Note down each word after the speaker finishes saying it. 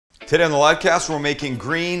Today on the live cast, we're making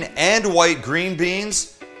green and white green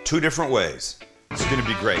beans 2 different ways. This is gonna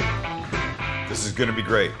be great. This is gonna be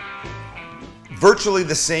great. Virtually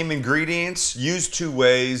the same ingredients, used 2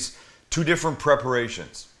 ways, 2 different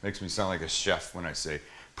preparations. Makes me sound like a chef when I say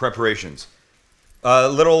preparations.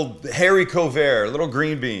 Little haricot vert, little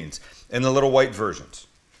green beans, and the little white versions.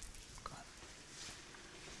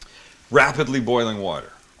 Rapidly boiling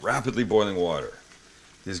water. Rapidly boiling water.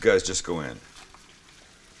 These guys just go in.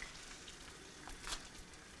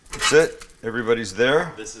 That's it. Everybody's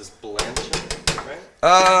there. This is blanching,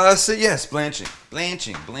 right? So yes, blanching.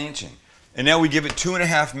 And now we give it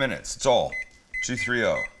 2.5 minutes. It's all.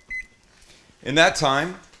 230. In that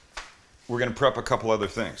time, we're going to prep a couple other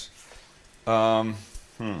things. What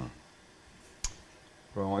do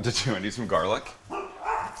I want to do? I need some garlic.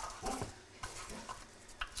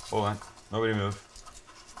 Hold on. Nobody move.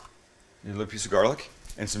 Need a little piece of garlic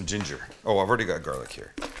and some ginger. Oh, I've already got garlic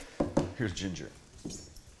here. Here's ginger.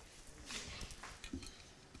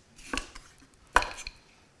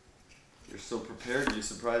 You're so prepared, you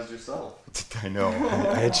surprised yourself. I know.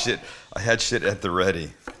 I had shit at the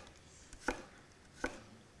ready.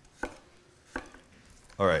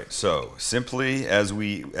 All right, so simply as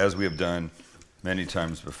we have done many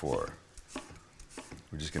times before,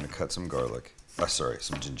 we're just going to cut some garlic. Sorry,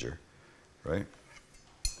 some ginger, right?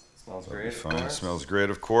 Smells great. Fine. Smells great,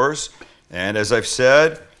 of course. And as I've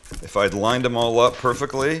said, if I'd lined them all up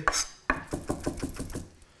perfectly,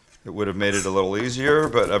 it would have made it a little easier.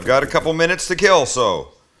 But I've got a couple minutes to kill,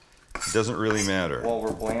 so it doesn't really matter. While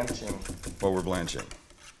we're blanching. While we're blanching.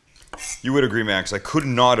 You would agree, Max, I could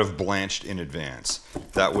not have blanched in advance.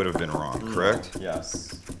 That would have been wrong, correct?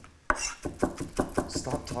 Yes.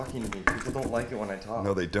 Stop talking to me. People don't like it when I talk.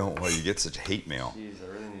 No, they don't. Why you get such hate mail? Jeez, I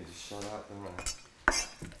really need to shut up.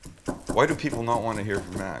 Why do people not want to hear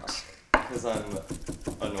from Max? Because I'm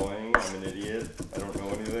annoying. I'm an idiot. I don't know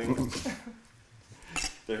anything.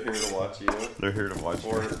 They're here to watch you. They're here to watch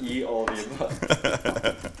you. Or eat all the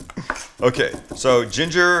above. Okay, so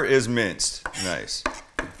ginger is minced. Nice.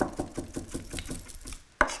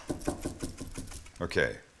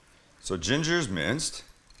 Okay, so ginger's minced.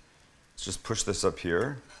 Let's just push this up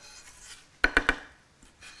here.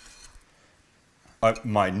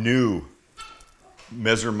 My new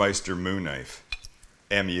Messermeister Moo knife.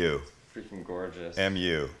 MU. Freaking gorgeous.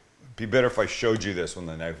 MU. It'd be better if I showed you this when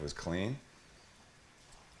the knife was clean.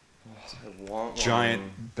 I want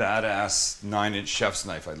Giant, badass 9-inch chef's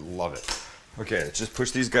knife. I love it. Okay, let's just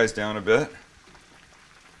push these guys down a bit.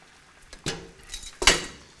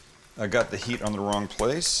 I got the heat on the wrong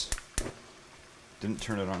place. Didn't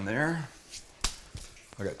turn it on there.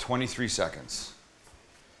 I got 23 seconds.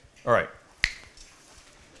 All right.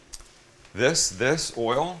 This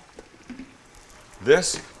oil,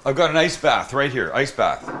 I've got an ice bath right here, ice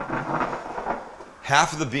bath.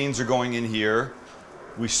 Half of the beans are going in here.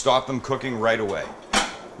 We stop them cooking right away.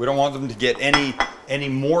 We don't want them to get any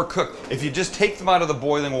more cooked. If you just take them out of the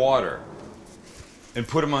boiling water and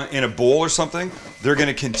put them in a bowl or something, they're going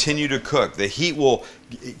to continue to cook. The heat will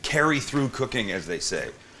carry through cooking, as they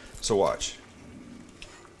say. So watch.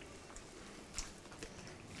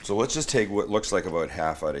 So let's just take what looks like about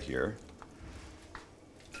half out of here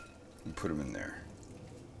and put them in there.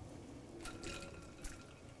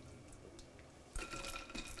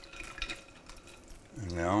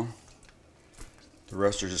 And now the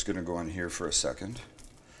rest are just going to go in here for a second,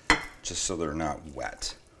 just so they're not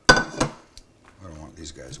wet. I don't want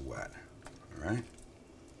these guys wet. All right?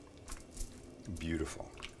 Beautiful.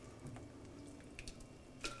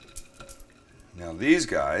 Now these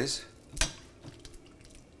guys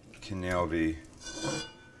can now be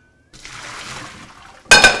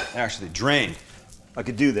actually drained. I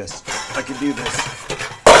could do this. I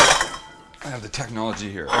have the technology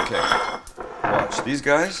here. Okay. Watch these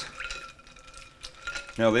guys.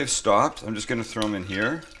 Now they've stopped. I'm just going to throw them in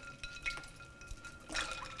here.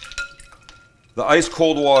 The ice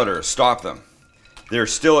cold water, stop them. They're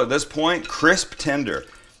still at this point crisp, tender,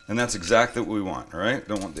 and that's exactly what we want. All right?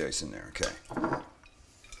 Don't want the ice in there. Okay.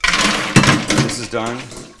 This is done.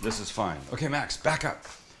 This is fine. Okay, Max, back up.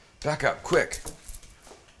 Back up, quick.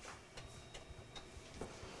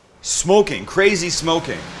 Smoking, crazy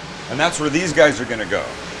smoking. And that's where these guys are going to go.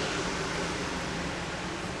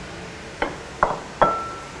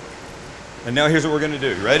 And now here's what we're going to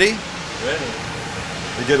do. Ready? Ready.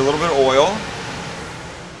 We get a little bit of oil.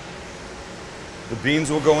 The beans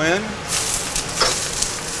will go in.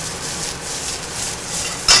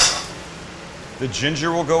 The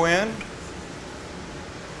ginger will go in.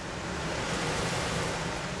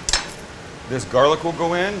 This garlic will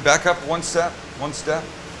go in. Back up one step. Let me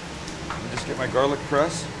just get my garlic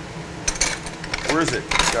press. Where is it?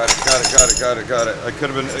 Got it, got it, got it, got it, got it. It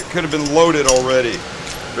could have been loaded already,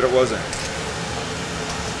 but it wasn't.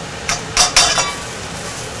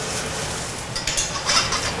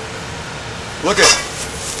 Look at,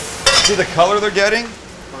 see the color they're getting?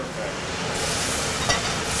 Perfect.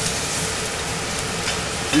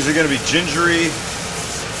 These are going to be gingery,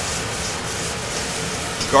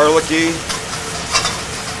 garlicky.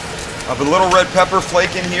 I have a little red pepper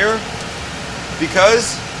flake in here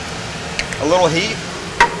because a little heat,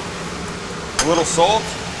 a little salt.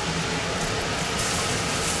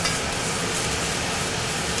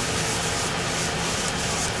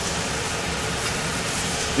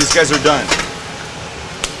 These guys are done.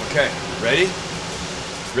 Okay, ready?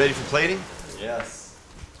 Ready for plating? Yes.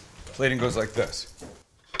 Plating goes like this.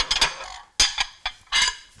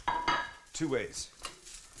 2 ways.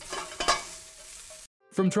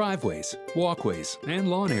 From driveways, walkways, and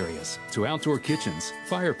lawn areas to outdoor kitchens,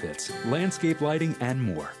 fire pits, landscape lighting, and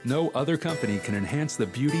more, no other company can enhance the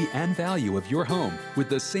beauty and value of your home with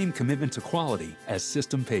the same commitment to quality as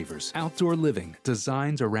System Pavers. Outdoor living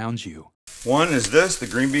designed around you. One is this. The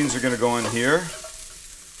green beans are going to go in here.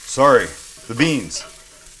 Sorry, the beans.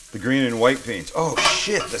 The green and white beans. Oh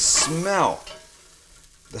shit, the smell.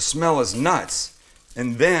 The smell is nuts.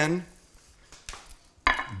 And then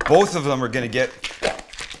both of them are going to get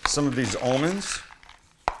some of these almonds.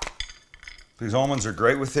 These almonds are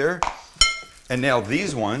great with there. And now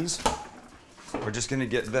these ones are just going to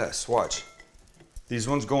get this. Watch. These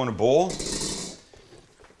ones go in a bowl.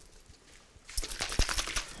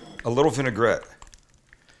 A little vinaigrette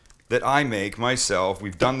that I make myself.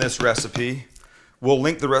 We've done this recipe. We'll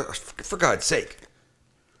link the for God's sake.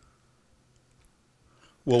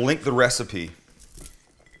 We'll link the recipe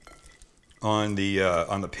on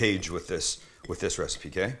the page with this recipe,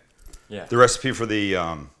 okay? Yeah. The recipe for the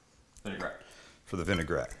Vinaigrette. For the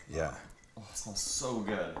vinaigrette, yeah. Oh, it smells so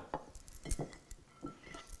good.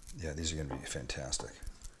 Yeah, these are going to be fantastic.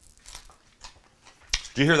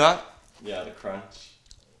 Do you hear that? Yeah, the crunch.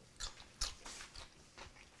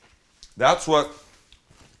 That's what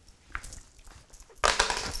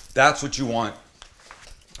you want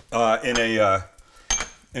in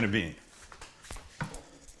a bean.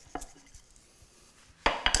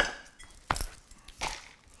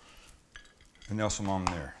 And now some almond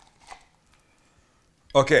there.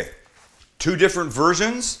 Okay, 2 different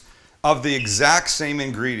versions of the exact same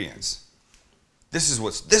ingredients. This is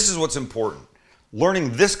what's important.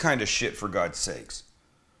 Learning this kind of shit, for God's sakes.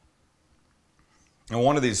 And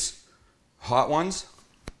one of these hot ones.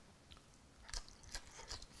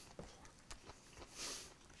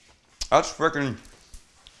 That's freaking.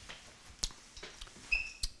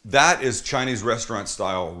 That is Chinese restaurant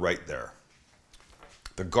style right there.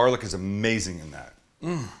 The garlic is amazing in that.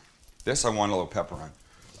 This I want a little pepper on.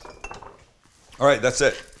 All right, that's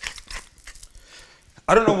it.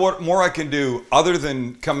 I don't know what more I can do other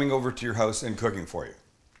than coming over to your house and cooking for you.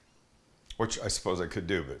 Which I suppose I could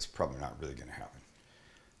do, but it's probably not really going to happen.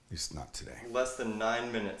 At least not today. Less than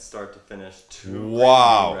 9 minutes, start to finish. 2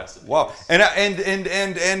 Wow! recipes. Wow! And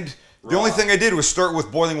the only thing I did was start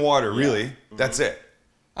with boiling water. Really, that's it.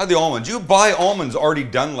 I had the almonds. You buy almonds already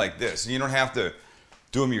done like this, and you don't have to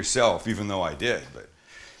do them yourself. Even though I did, but.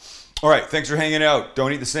 All right, thanks for hanging out.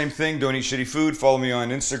 Don't eat the same thing. Don't eat shitty food. Follow me on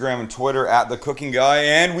Instagram and Twitter @TheCookingGuy.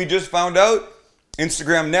 And we just found out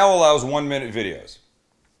Instagram now allows 1-minute videos.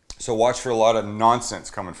 So watch for a lot of nonsense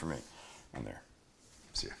coming from me on there.